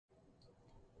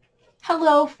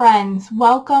Hello friends,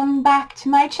 welcome back to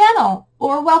my channel,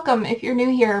 or welcome if you're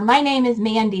new here. My name is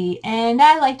Mandy and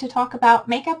I like to talk about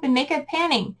makeup and makeup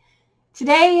panning.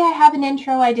 Today I have an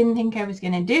intro I didn't think I was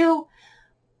going to do,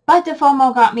 but the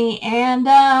FOMO got me and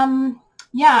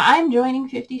yeah, I'm joining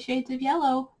 50 Shades of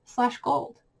Yellow /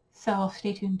 Gold, so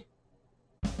stay tuned.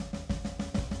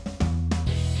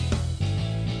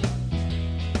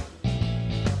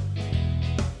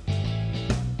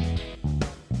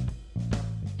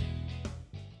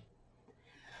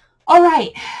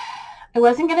 Alright, I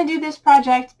wasn't going to do this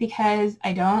project because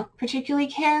I don't particularly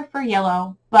care for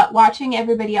yellow, but watching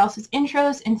everybody else's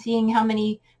intros and seeing how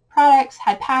many products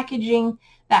had packaging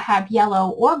that have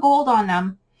yellow or gold on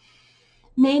them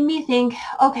made me think,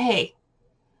 okay,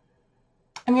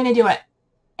 I'm going to do it.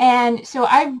 And so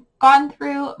I've gone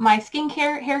through my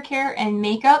skincare, hair care, and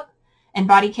makeup and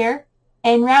body care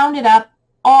and rounded up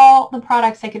all the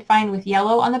products I could find with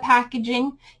yellow on the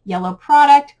packaging, yellow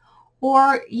product,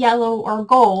 or yellow or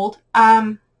gold,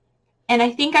 and I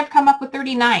think I've come up with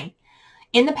 39.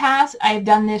 In the past, I've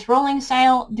done this rolling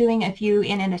style, doing a few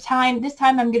in at a time. This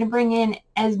time I'm going to bring in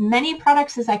as many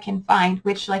products as I can find,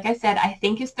 which, like I said, I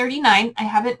think is 39. I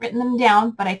haven't written them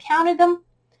down, but I counted them,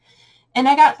 and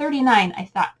I got 39,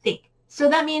 I think. So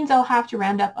that means I'll have to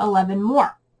round up 11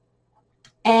 more.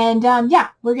 And yeah,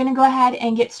 we're going to go ahead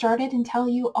and get started and tell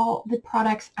you all the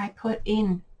products I put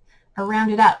in, or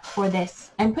rounded up for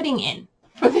this. I'm putting in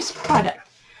for this product.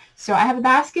 So I have a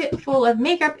basket full of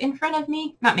makeup in front of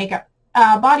me, not makeup,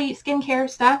 body skincare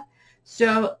stuff.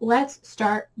 So let's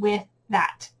start with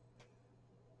that.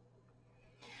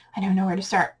 I don't know where to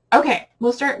start. Okay,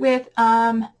 we'll start with,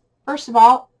 first of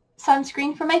all,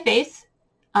 sunscreen for my face.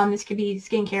 This could be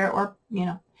skincare or,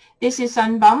 this is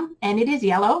Sun Bum and it is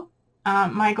yellow.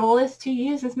 My goal is to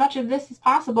use as much of this as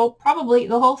possible, probably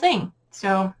the whole thing.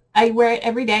 So I wear it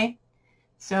every day.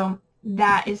 So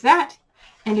that is that.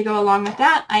 And to go along with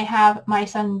that, I have my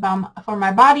Sun Bum for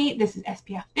my body. This is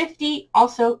SPF 50,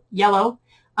 also yellow.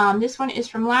 This one is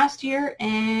from last year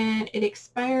and it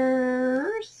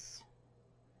expires,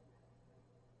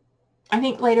 I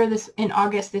think, later in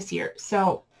August this year.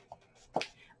 So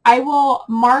I will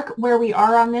mark where we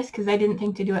are on this because I didn't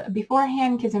think to do it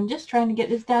beforehand because I'm just trying to get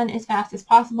this done as fast as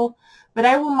possible. But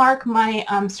I will mark my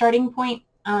starting point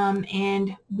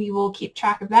and we will keep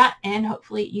track of that and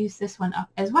hopefully use this one up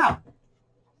as well.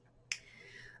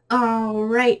 All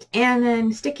right, and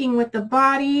then sticking with the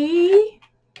body,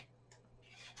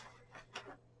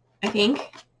 I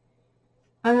think.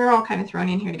 Oh, they're all kind of thrown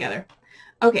in here together.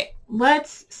 Okay,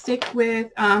 let's stick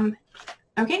with,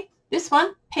 okay, this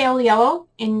one, pale yellow.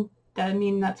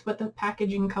 That's what the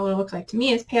packaging color looks like to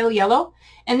me, is pale yellow.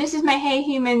 And this is my Hey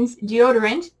Humans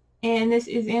deodorant. And this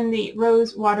is in the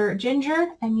Rose Water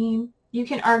Ginger. I mean, you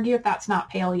can argue if that's not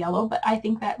pale yellow, but I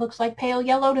think that looks like pale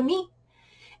yellow to me.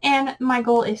 And my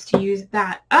goal is to use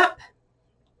that up.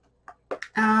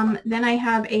 Then I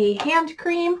have a hand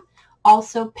cream,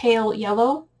 also pale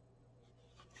yellow.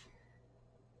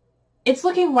 It's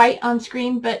looking white on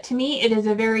screen, but to me it is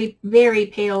a very, very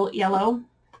pale yellow.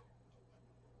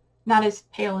 Not as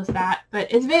pale as that,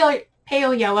 but it's very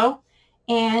pale yellow.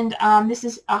 And this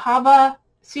is a Hava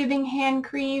Soothing Hand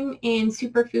Cream in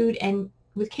Superfood and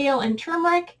with kale and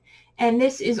turmeric. And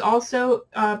this is also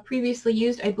previously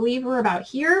used, I believe we're about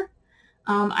here.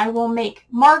 I will make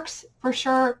marks for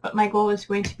sure, but my goal is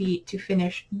going to be to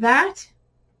finish that.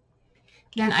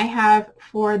 Then I have,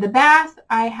 for the bath,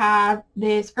 I have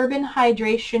this Urban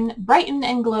Hydration Brighten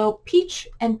and Glow Peach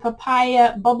and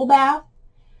Papaya Bubble Bath.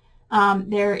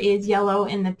 There is yellow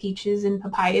in the peaches and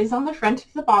papayas on the front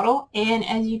of the bottle. And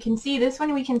as you can see, this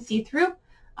one we can see through.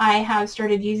 I have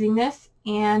started using this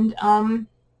and,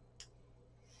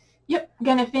 yep,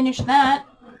 gonna finish that.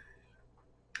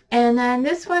 And then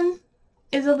this one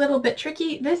is a little bit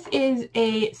tricky. This is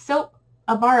a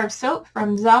bar of soap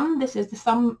from Zum. This is the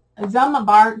Zum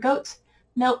Bar Goat's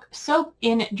Milk Soap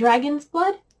in Dragon's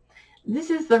Blood.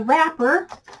 This is the wrapper.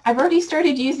 I've already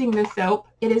started using this soap.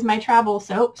 It is my travel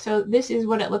soap. So this is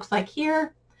what it looks like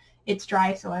here. It's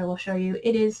dry, so I will show you.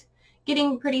 It is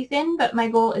getting pretty thin, but my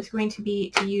goal is going to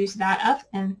be to use that up,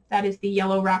 and that is the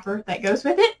yellow wrapper that goes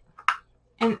with it.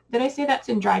 And did I say that's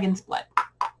in Dragon's Blood?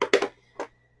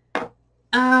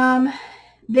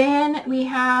 Then we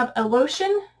have a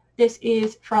lotion. This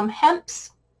is from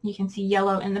Hemp's. You can see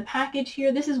yellow in the package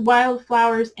here. This is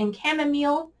Wildflowers and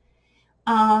Chamomile.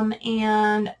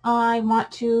 And I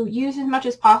want to use as much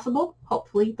as possible,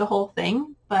 hopefully the whole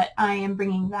thing, but I am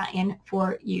bringing that in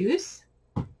for use.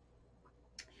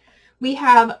 We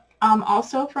have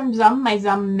also from Zum, my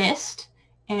Zum Mist,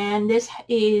 and this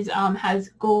is has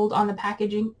gold on the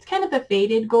packaging. It's kind of a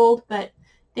faded gold, but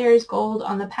There's gold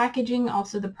on the packaging.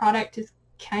 Also, the product is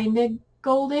kind of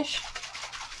goldish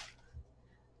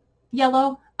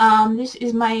yellow. This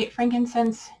is my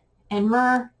frankincense and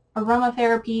myrrh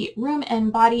aromatherapy room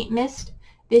and body mist.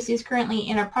 This is currently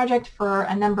in a project for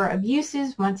a number of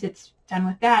uses. Once it's done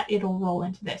with that, it'll roll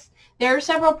into this. There are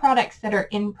several products that are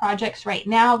in projects right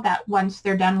now that once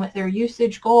they're done with their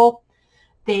usage goal,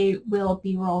 they will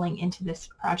be rolling into this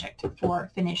project for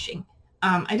finishing.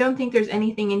 I don't think there's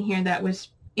anything in here that was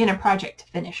in a project to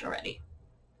finish already.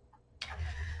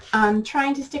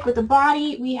 Trying to stick with the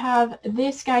body, we have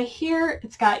this guy here.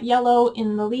 It's got yellow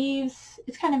in the leaves.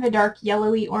 It's kind of a dark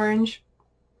yellowy orange.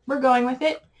 We're going with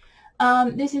it.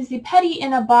 This is the Petty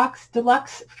in a Box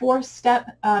Deluxe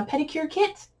 4-Step Pedicure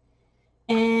Kit.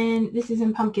 And this is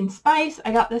in pumpkin spice.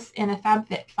 I got this in a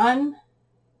FabFitFun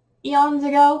eons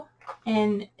ago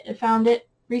and found it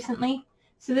recently.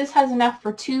 So this has enough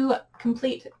for 2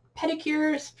 complete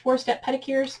pedicures, 4-step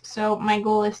pedicures. So my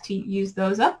goal is to use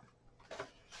those up.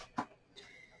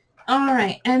 All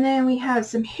right, and then we have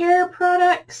some hair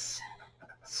products.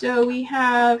 So we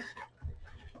have,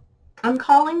 I'm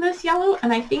calling this yellow,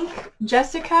 and I think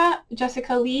Jessica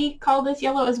Lee called this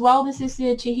yellow as well. This is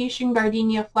the Tahitian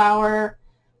gardenia flower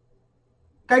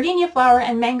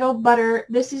and mango butter.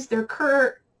 This is their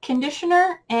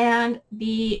conditioner and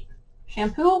the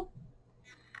shampoo.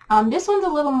 This one's a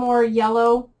little more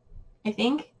yellow, I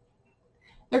think.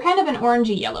 They're kind of an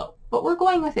orangey yellow, but we're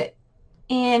going with it.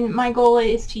 And my goal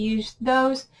is to use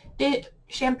those. The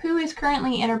shampoo is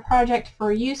currently in a project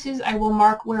for uses. I will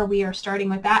mark where we are starting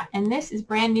with that. And this is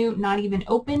brand new, not even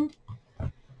opened.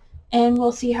 And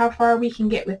we'll see how far we can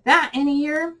get with that in a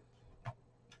year.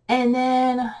 And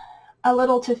then a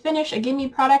little to finish, a gimme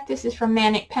product. This is from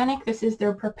Manic Panic. This is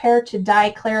their Prepare to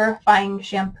Dye Clarifying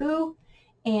Shampoo.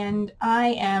 And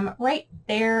I am right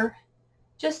there.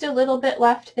 Just a little bit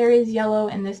left. There is yellow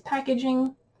in this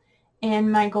packaging.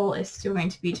 And my goal is still going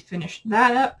to be to finish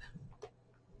that up.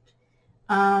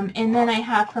 And then I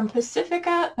have from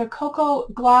Pacifica, the Cocoa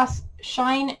Gloss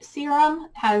Shine Serum.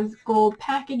 Has gold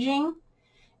packaging.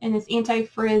 And it's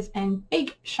anti-frizz and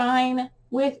big shine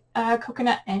with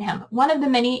coconut and hemp. One of the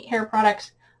many hair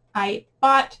products I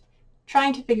bought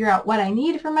trying to figure out what I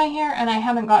need for my hair, and I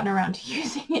haven't gotten around to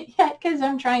using it yet because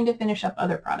I'm trying to finish up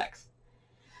other products.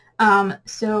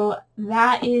 So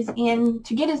that is in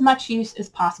to get as much use as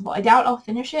possible. I doubt I'll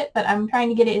finish it, but I'm trying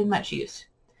to get it in much use.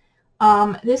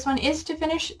 This one is to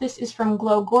finish. This is from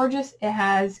Glow Gorgeous. It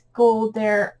has gold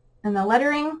there in the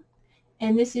lettering.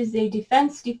 And this is a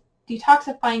Defense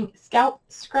Detoxifying Scalp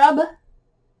Scrub.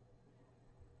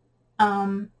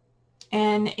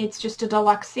 And it's just a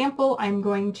deluxe sample. I'm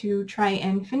going to try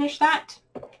and finish that.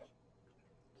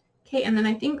 Okay, and then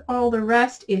I think all the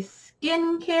rest is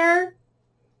skincare.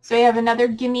 So I have another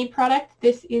gimme product.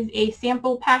 This is a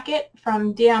sample packet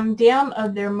from Dam Dam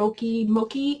of their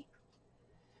Mochi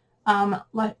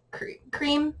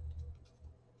cream,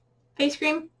 face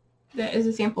cream. That is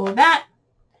a sample of that.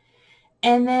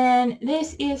 And then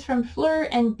this is from Fleur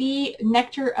and Bee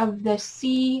Nectar of the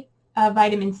Sea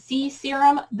Vitamin C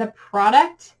Serum. The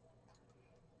product,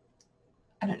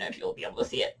 I don't know if you'll be able to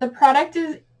see it. The product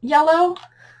is yellow,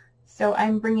 so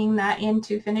I'm bringing that in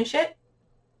to finish it.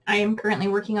 I am currently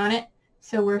working on it,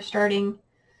 so we're starting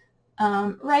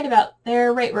right about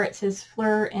there, right where it says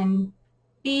Fleur and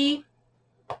Bee.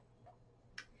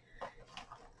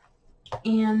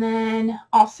 And then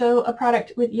also a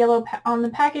product with yellow on the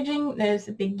packaging. There's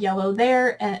a big yellow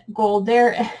there, and gold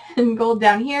there, and gold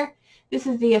down here. This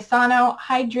is the Asano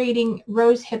Hydrating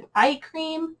Rose Hip Eye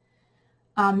Cream.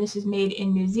 This is made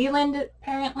in New Zealand,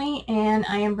 apparently, and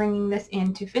I am bringing this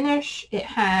in to finish. It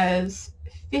has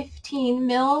 15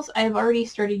 mils. I've already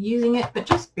started using it, but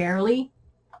just barely.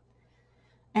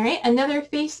 All right, another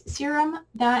face serum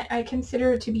that I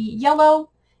consider to be yellow.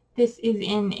 This is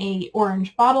in a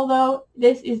orange bottle, though.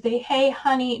 This is the Hey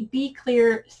Honey Be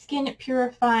Clear Skin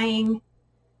Purifying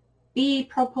Bee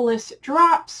Propolis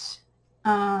Drops.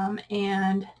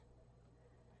 And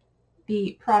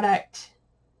the product,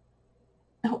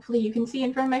 hopefully you can see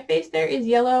in front of my face there, is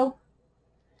yellow.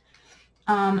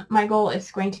 My goal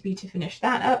is going to be to finish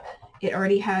that up. It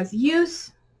already has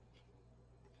use.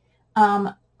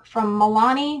 From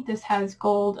Milani, this has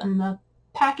gold in the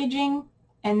packaging,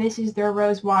 and this is their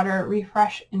Rose Water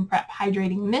Refresh and Prep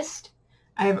Hydrating Mist.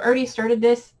 I have already started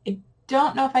this. I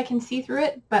don't know if I can see through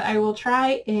it, but I will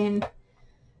try and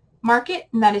mark it,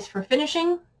 and that is for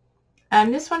finishing.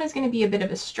 This one is going to be a bit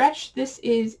of a stretch. This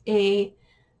is a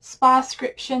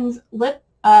Spascriptions lip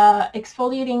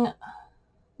exfoliator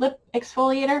lip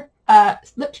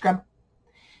scrub,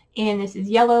 and this is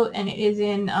yellow, and it is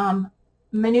in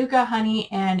Manuka Honey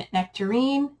and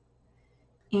Nectarine.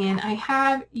 And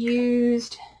I've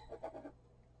used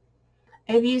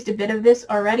a bit of this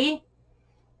already,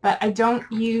 but I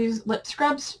don't use lip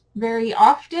scrubs very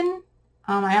often.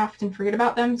 I often forget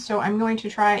about them, so I'm going to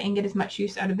try and get as much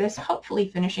use out of this, hopefully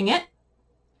finishing it.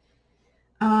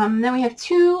 Then we have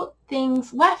 2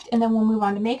 things left, and then we'll move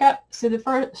on to makeup. So the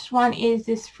first one is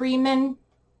this Freeman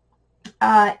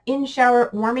in-shower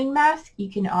warming mask. You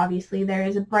can obviously, there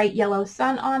is a bright yellow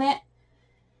sun on it,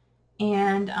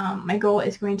 and my goal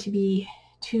is going to be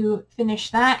to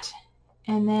finish that.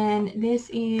 And then this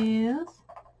is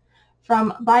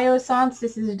from Biossance.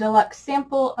 This is a deluxe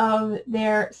sample of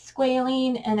their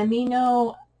squalene and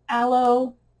amino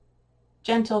aloe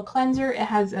gentle cleanser. It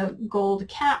has a gold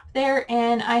cap there,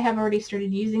 and I have already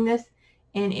started using this,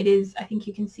 and it is, I think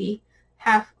you can see,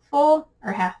 half full,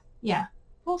 or half, yeah,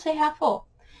 we'll say half full.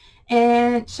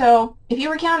 And so if you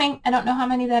were counting, I don't know how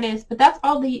many that is, but that's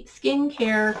all the skin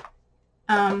care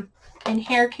and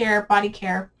hair care, body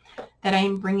care that I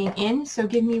am bringing in. So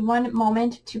give me one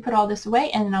moment to put all this away,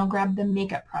 and then I'll grab the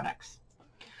makeup products.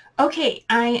 Okay,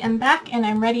 I am back and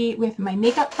I'm ready with my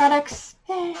makeup products.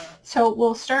 So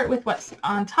we'll start with what's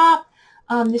on top.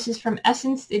 This is from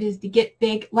Essence. It is the Get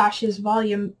Big Lashes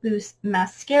Volume Boost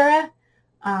Mascara.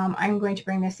 I'm going to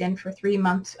bring this in for 3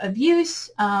 months of use.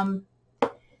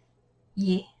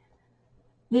 Yeah.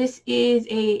 This is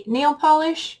a nail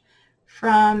polish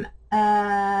from ASP.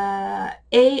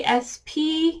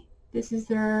 This is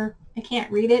their, I can't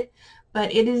read it,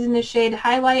 but it is in the shade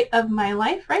Highlight of My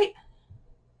Life, right?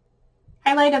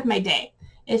 Highlight of My Day.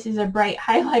 This is a bright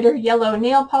highlighter yellow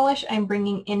nail polish I'm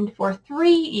bringing in for 3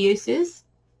 uses.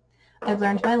 I've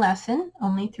learned my lesson,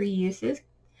 only 3 uses.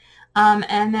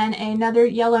 And then another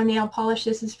yellow nail polish.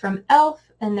 This is from e.l.f.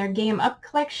 and their Game Up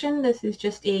collection. This is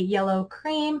just a yellow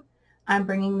cream. I'm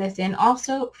bringing this in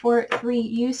also for 3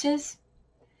 uses.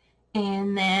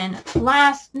 And then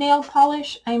last nail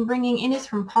polish I'm bringing in is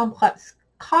from Complex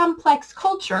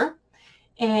Culture,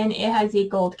 and it has a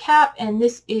gold cap, and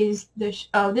this is the,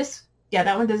 yeah,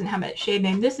 that one doesn't have a shade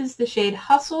name. This is the shade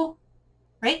Hustle,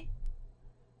 right?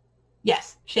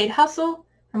 Yes, shade Hustle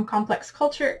from Complex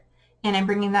Culture, and I'm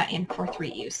bringing that in for 3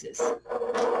 uses.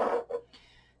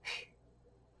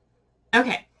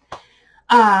 Okay,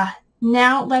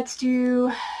 now let's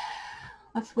leave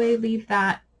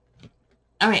that.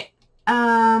 Okay.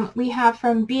 We have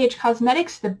from BH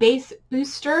Cosmetics the Base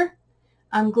Booster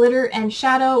Glitter and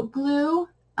Shadow Glue.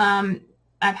 I've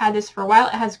had this for a while.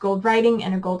 It has gold writing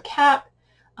and a gold cap.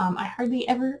 I hardly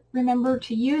ever remember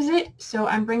to use it, so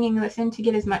I'm bringing this in to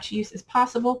get as much use as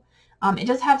possible. It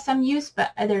does have some use,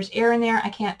 but there's air in there. I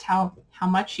can't tell how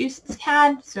much use it's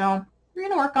had, so we're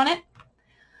going to work on it.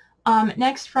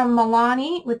 Next from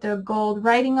Milani with the gold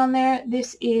writing on there.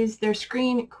 This is their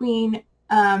Screen Queen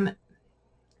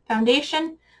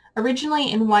foundation,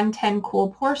 originally in 110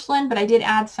 Cool Porcelain, but I did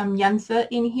add some Yensa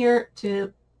in here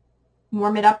to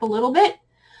warm it up a little bit.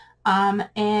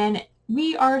 And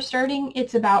we are starting,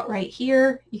 it's about right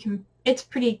here.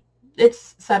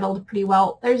 It's settled pretty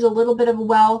well. There's a little bit of a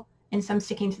well and some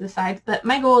sticking to the sides, but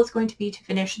my goal is going to be to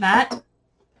finish that.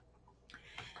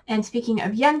 And speaking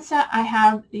of Yensa, I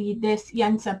have this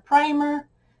Yensa primer.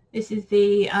 This is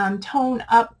the Tone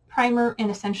Up Primer in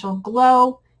Essential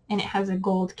Glow, and it has a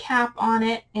gold cap on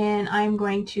it, and I'm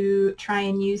going to try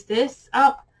and use this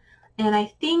up, and I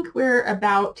think we're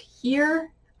about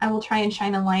here. I will try and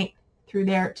shine a light through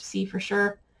there to see for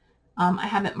sure. I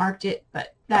haven't marked it,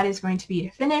 but that is going to be to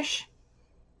finish.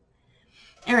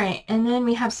 Alright, and then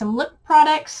we have some lip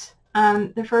products.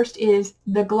 The first is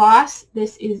the gloss.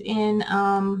 This is in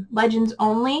Legends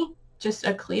Only, just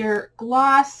a clear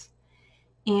gloss,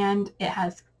 and it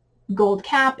has gold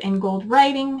cap and gold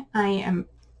writing. I am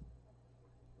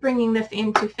bringing this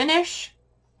in to finish.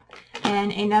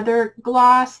 And another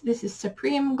gloss, this is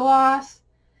Supreme Gloss,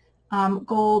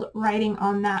 gold writing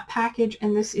on that package,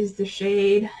 and this is the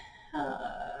shade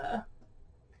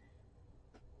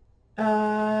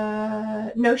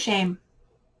No Shame.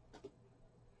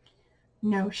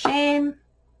 No Shame.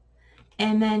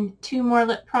 And then 2 more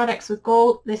lip products with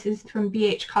gold. This is from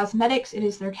BH Cosmetics. It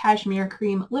is their Cashmere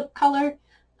Cream Lip Color.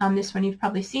 This one you've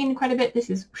probably seen quite a bit. This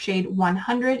is shade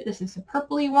 100. This is a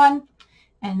purpley one.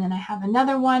 And then I have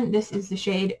another one. This is the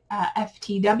shade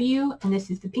FTW, and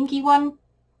this is the pinky one.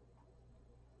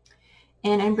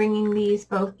 And I'm bringing these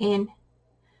both in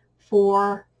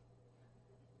for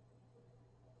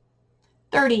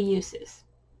 30 uses.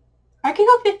 I could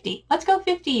go 50. Let's go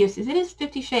 50 uses. It is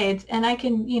 50 shades, and I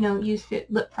can, use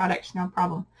lip products, no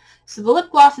problem. So the lip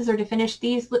glosses are to finish.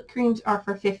 These lip creams are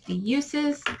for 50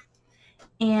 uses.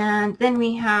 And then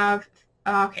we have,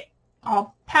 okay,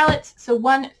 all palettes. So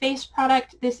one face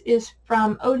product. This is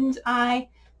from Odin's Eye.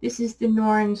 This is the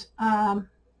Norn's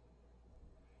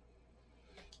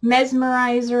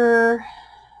Mesmerizer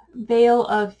Veil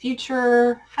of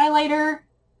Future highlighter.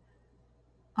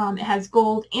 It has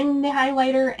gold in the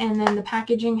highlighter, and then the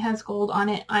packaging has gold on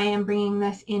it. I am bringing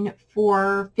this in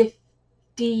for 50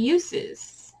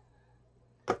 uses,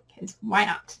 because why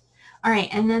not? All right,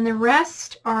 and then the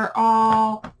rest are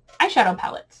all eyeshadow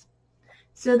palettes.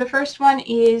 So the first one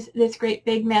is this great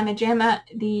big Mamma Jamma,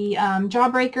 the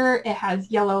Jawbreaker. It has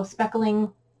yellow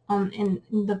speckling on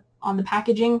the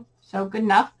packaging, so good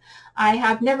enough. I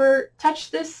have never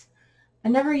touched this. I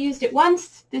never used it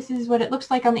once. This is what it looks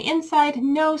like on the inside.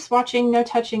 No swatching, no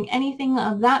touching, anything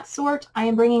of that sort. I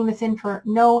am bringing this in for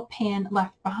no pan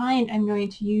left behind. I'm going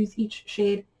to use each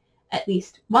shade at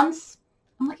least once.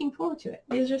 I'm looking forward to it.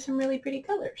 These are some really pretty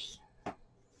colors.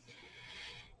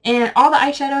 And all the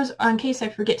eyeshadows, in case I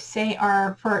forget to say,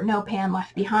 are for no pan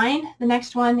left behind. The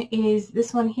next one is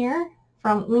this one here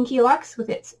from Winky Lux with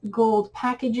its gold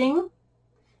packaging.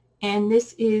 And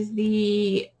this is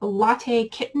the Latte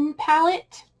Kitten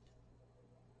palette.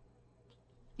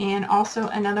 And also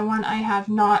another one I have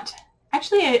not,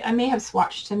 actually I may have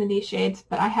swatched some of these shades,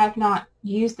 but I have not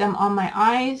used them on my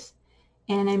eyes.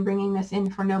 And I'm bringing this in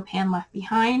for no pan left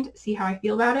behind. See how I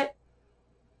feel about it.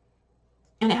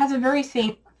 And it has a very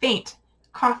faint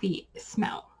coffee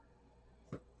smell.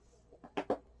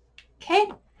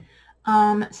 Okay.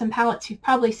 Some palettes you've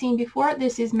probably seen before.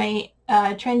 This is my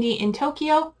Trendy in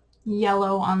Tokyo.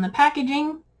 Yellow on the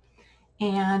packaging,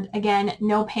 and again,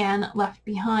 no pan left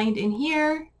behind in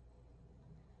here.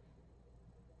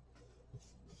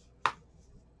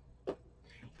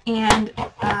 And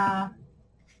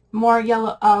more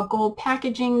yellow gold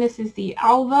packaging. This is the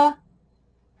Alva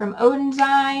from Odin's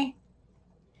Eye,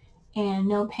 and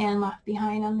no pan left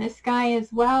behind on this guy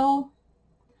as well.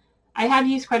 I have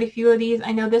used quite a few of these.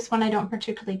 I know this one I don't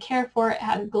particularly care for. It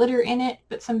has glitter in it,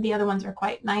 but some of the other ones are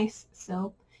quite nice,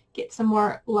 so get some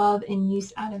more love and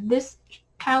use out of this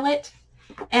palette.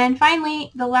 And finally,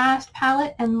 the last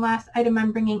palette and last item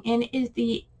I'm bringing in is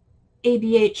the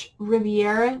ABH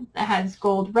Riviera that has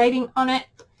gold writing on it.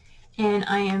 And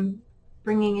I am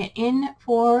bringing it in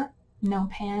for no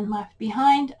pan left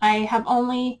behind. I have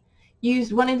only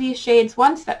used one of these shades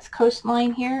once. That's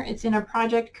Coastline here. It's in a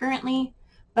project currently,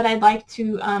 but I'd like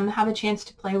to have a chance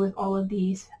to play with all of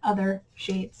these other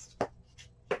shades.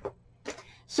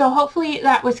 So hopefully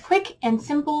that was quick and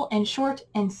simple and short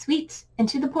and sweet and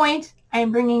to the point. I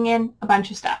am bringing in a bunch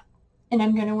of stuff and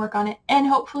I'm going to work on it, and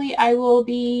hopefully I will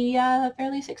be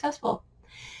fairly successful.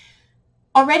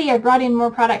 Already I brought in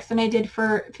more products than I did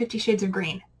for 50 Shades of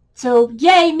Green. So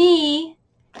yay me!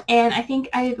 And I think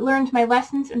I've learned my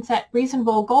lessons and set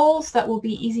reasonable goals that will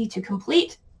be easy to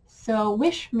complete. So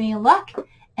wish me luck,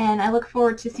 and I look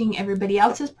forward to seeing everybody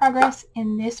else's progress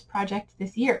in this project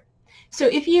this year. So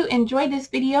if you enjoyed this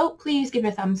video, please give it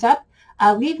a thumbs up.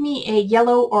 Leave me a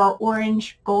yellow or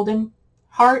orange golden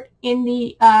heart in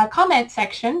the comment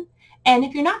section. And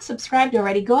if you're not subscribed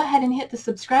already, go ahead and hit the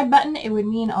subscribe button. It would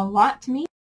mean a lot to me.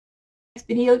 Next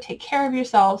video, take care of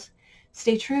yourselves.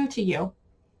 Stay true to you.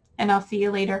 And I'll see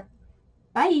you later.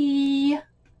 Bye.